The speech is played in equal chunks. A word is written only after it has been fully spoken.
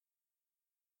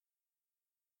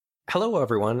Hello,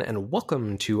 everyone, and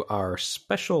welcome to our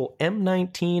special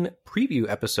M19 Preview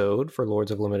episode for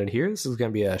Lords of Limited here. This is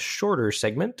going to be a shorter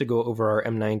segment to go over our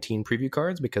M19 Preview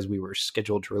cards because we were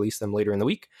scheduled to release them later in the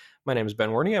week. My name is Ben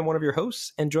Warney. I'm one of your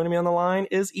hosts, and joining me on the line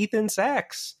is Ethan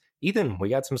Sachs. Ethan, we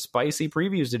got some spicy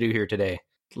previews to do here today.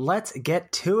 Let's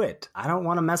get to it. I don't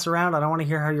want to mess around. I don't want to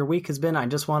hear how your week has been. I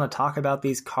just want to talk about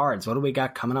these cards. What do we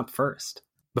got coming up first?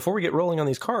 Before we get rolling on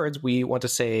these cards, we want to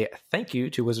say thank you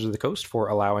to Wizards of the Coast for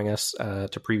allowing us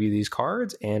to preview these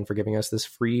cards and for giving us this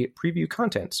free preview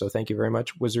content. So thank you very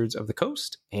much, Wizards of the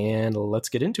Coast, and let's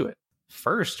get into it.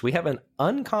 First, we have an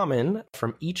uncommon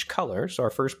from each color. So our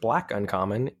first black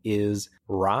uncommon is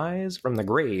Rise from the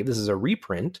Grave. This is a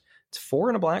reprint. It's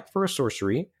 4 and a black for a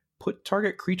sorcery. Put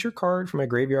target creature card from a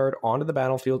graveyard onto the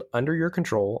battlefield under your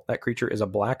control. That creature is a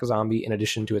black zombie in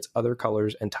addition to its other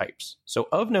colors and types. So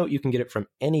of note, you can get it from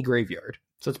any graveyard.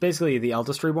 So it's basically the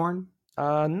Eldest Reborn?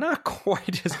 Not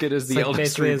quite as good as the Eldest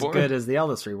basically Reborn. As good as the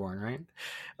Eldest Reborn, right?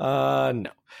 No.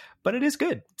 But it is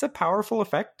good. It's a powerful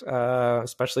effect,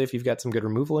 especially if you've got some good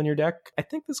removal in your deck. I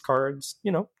think this card's,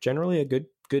 generally a good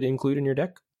include in your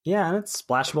deck. Yeah, and it's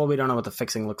splashable. We don't know what the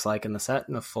fixing looks like in the set,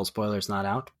 and the full spoiler's not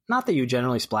out. Not that you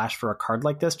generally splash for a card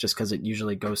like this, just because it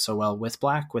usually goes so well with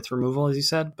black, with removal, as you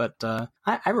said. But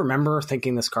I remember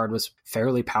thinking this card was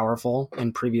fairly powerful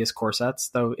in previous core sets,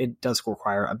 though it does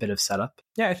require a bit of setup.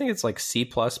 Yeah, I think it's like C+,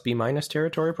 B-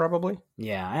 territory, probably.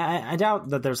 Yeah, I doubt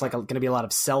that there's going to be a lot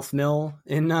of self-mill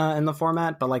in the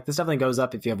format, but this definitely goes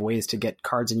up if you have ways to get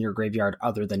cards in your graveyard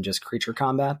other than just creature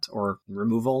combat or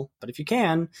removal. But if you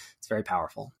can, it's very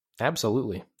powerful.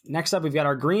 Absolutely. Next up, we've got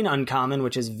our green uncommon,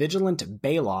 which is Vigilant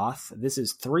Baloth. This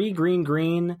is 3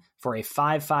 green for a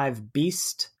 5/5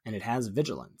 beast, and it has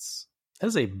vigilance. That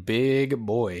is a big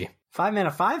boy. 5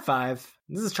 mana 5/5.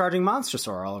 This is charging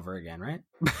Monstrosaur all over again, right?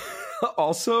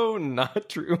 Also not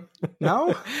true.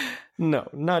 No? No,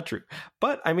 not true.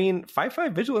 But,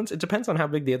 5/5 Vigilance, it depends on how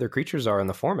big the other creatures are in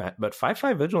the format, but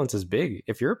 5/5 Vigilance is big.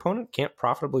 If your opponent can't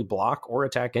profitably block or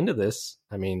attack into this,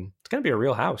 it's going to be a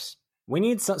real house. We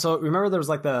need so remember there was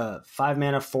the 5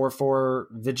 mana 4/4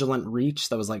 Vigilant Reach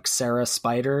that was Sarah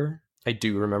Spider? I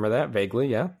do remember that vaguely,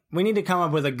 yeah. We need to come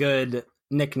up with a good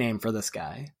nickname for this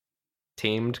guy.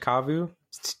 Tamed Kavu?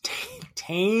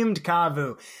 Tamed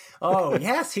Kavu. Oh,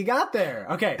 yes, he got there.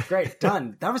 Okay, great.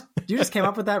 Done. You just came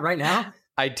up with that right now?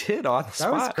 I did on the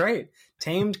spot. That was great.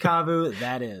 Tamed Kavu,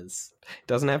 that is.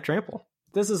 Doesn't have trample.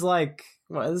 This is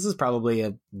this is probably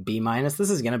a B-. This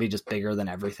is going to be just bigger than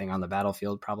everything on the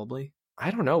battlefield, probably. I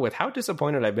don't know. With how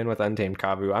disappointed I've been with Untamed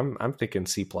Kavu, I'm thinking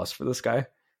C+ for this guy.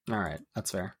 All right,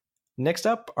 that's fair. Next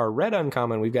up, our red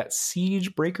uncommon, we've got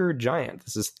Siegebreaker Giant.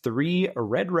 This is 3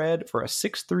 red for a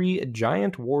 6/3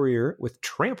 giant warrior with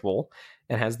trample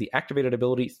and has the activated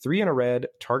ability 3 and a red,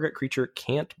 target creature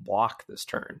can't block this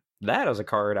turn. That is a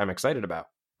card I'm excited about.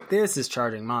 This is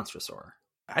charging Monstrosaur.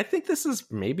 I think this is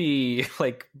maybe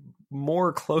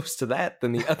more close to that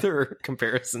than the other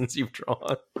comparisons you've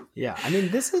drawn. Yeah,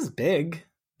 this is big.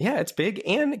 Yeah, it's big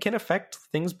and it can affect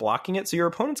things blocking it. So your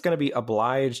opponent's going to be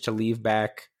obliged to leave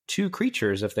back 2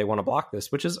 creatures if they want to block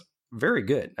this, which is very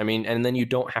good. And then you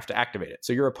don't have to activate it.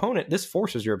 So this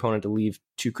forces your opponent to leave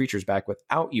 2 creatures back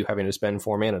without you having to spend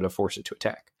 4 mana to force it to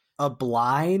attack.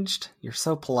 Obliged? You're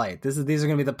so polite. These are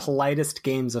going to be the politest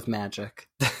games of Magic.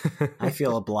 I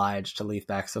feel obliged to leave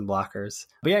back some blockers.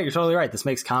 But yeah, you're totally right. This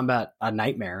makes combat a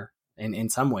nightmare in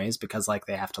some ways because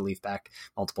they have to leave back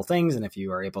multiple things. And if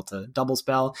you are able to double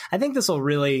spell, I think this will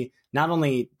really not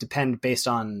only depend based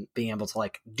on being able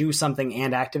to do something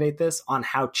and activate this on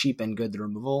how cheap and good the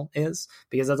removal is,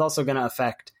 because that's also going to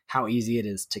affect how easy it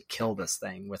is to kill this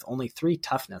thing with only 3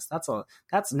 toughness.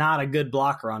 That's not a good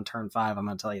blocker on turn 5. I'm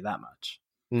going to tell you that much.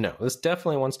 No, this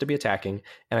definitely wants to be attacking,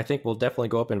 and I think will definitely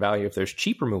go up in value if there's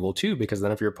cheap removal too, because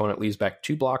then if your opponent leaves back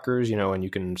 2 blockers, and you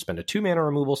can spend a 2 mana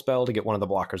removal spell to get one of the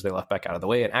blockers they left back out of the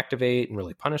way and activate and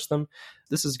really punish them.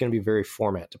 This is going to be very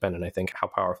format dependent, I think, how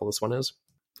powerful this one is.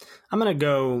 I'm going to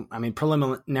go,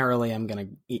 preliminarily, I'm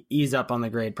going to ease up on the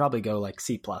grade, probably go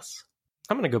C+.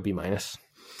 I'm going to go B-.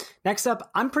 Next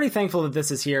up, I'm pretty thankful that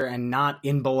this is here and not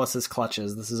in Bolus's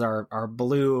clutches. This is our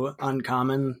blue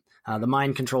uncommon, the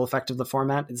mind control effect of the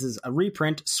format. This is a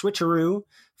reprint, Switcheroo,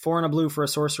 4 and a blue for a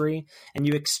sorcery, and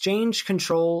you exchange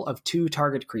control of 2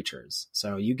 target creatures.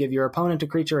 So you give your opponent a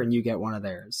creature and you get one of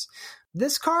theirs.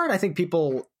 This card, I think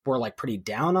people were pretty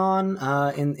down on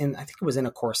in I think it was in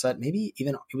a core set, maybe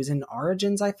even it was in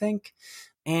Origins, I think.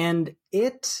 And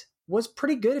it was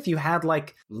pretty good if you had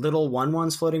little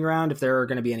 1/1s floating around, if there are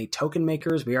going to be any token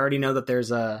makers. We already know that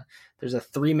there's a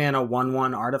 3 mana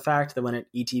 1/1 artifact that when it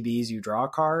ETBs you draw a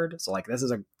card. So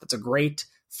that's a great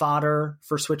fodder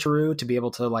for Switcheroo to be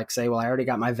able to like say, well, I already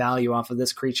got my value off of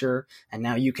this creature and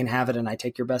now you can have it and I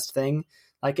take your best thing.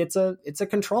 Like it's a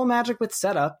control magic with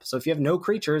setup. So if you have no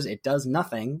creatures, it does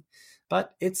nothing,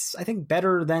 but it's, I think,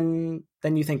 better than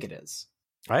you think it is.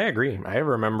 I agree. I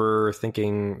remember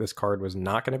thinking this card was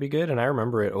not going to be good, and I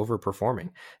remember it overperforming.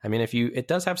 I mean, it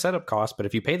does have setup cost, but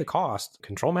if you pay the cost,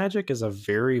 control magic is a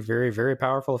very, very, very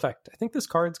powerful effect. I think this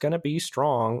card's going to be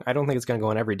strong. I don't think it's going to go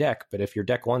in every deck, but if your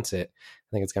deck wants it, I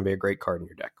think it's going to be a great card in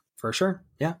your deck. For sure.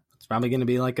 Yeah. It's probably going to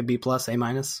be like a B+,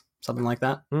 A-, something like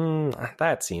that.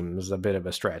 That seems a bit of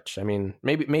a stretch. I mean,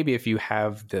 maybe if you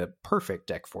have the perfect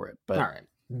deck for it, but... All right.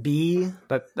 B.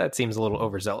 That seems a little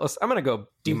overzealous. I'm going to go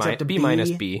B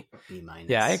minus B. B minus.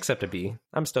 Yeah, I accept a B.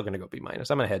 I'm still going to go B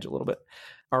minus. I'm going to hedge a little bit.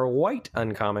 Our white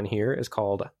uncommon here is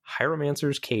called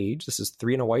Hieromancer's Cage. This is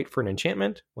 3 and a white for an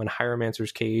enchantment. When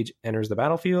Hieromancer's Cage enters the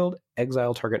battlefield,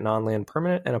 exile target non-land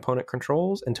permanent and opponent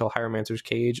controls until Hieromancer's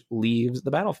Cage leaves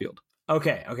the battlefield.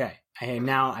 Okay.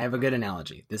 Now I have a good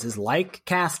analogy. This is like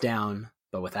Cast Down,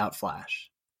 but without flash.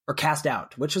 Or Cast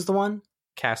Out. Which is the one?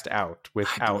 Cast Out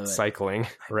without cycling,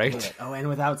 right? Oh, and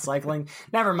without cycling?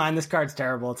 Never mind, this card's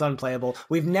terrible. It's unplayable.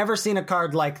 We've never seen a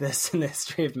card like this in the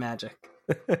history of Magic.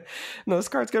 No, this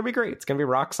card's going to be great. It's going to be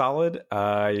rock solid.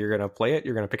 You're going to play it.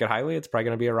 You're going to pick it highly. It's probably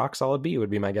going to be a rock solid B would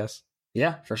be my guess.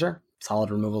 Yeah, for sure. Solid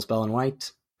removal spell in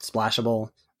white.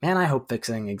 Splashable. Man, I hope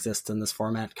fixing exists in this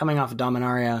format. Coming off of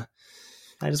Dominaria,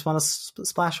 I just want to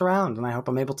splash around, and I hope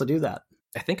I'm able to do that.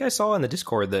 I think I saw in the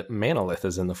Discord that Manolith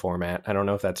is in the format. I don't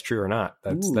know if that's true or not.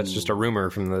 That's just a rumor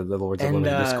from the Lords of Living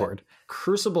Discord.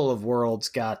 Crucible of Worlds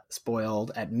got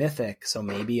spoiled at Mythic, so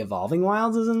maybe Evolving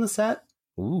Wilds is in the set?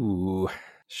 Ooh,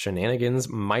 shenanigans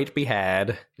might be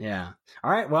had. Yeah.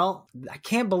 All right, well, I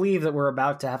can't believe that we're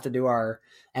about to have to do our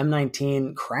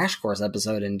M19 Crash Course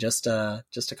episode in just a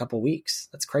couple weeks.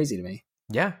 That's crazy to me.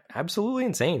 Yeah, absolutely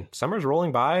insane. Summer's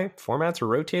rolling by, formats are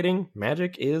rotating,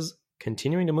 Magic is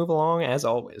continuing to move along as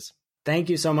always.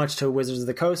 Thank you so much to Wizards of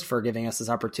the Coast for giving us this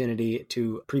opportunity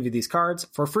to preview these cards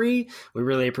for free. We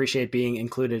really appreciate being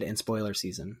included in spoiler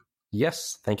season.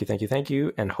 Yes, thank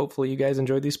you. And hopefully you guys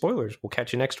enjoyed these spoilers. We'll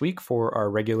catch you next week for our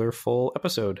regular full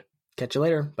episode. Catch you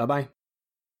later. Bye-bye.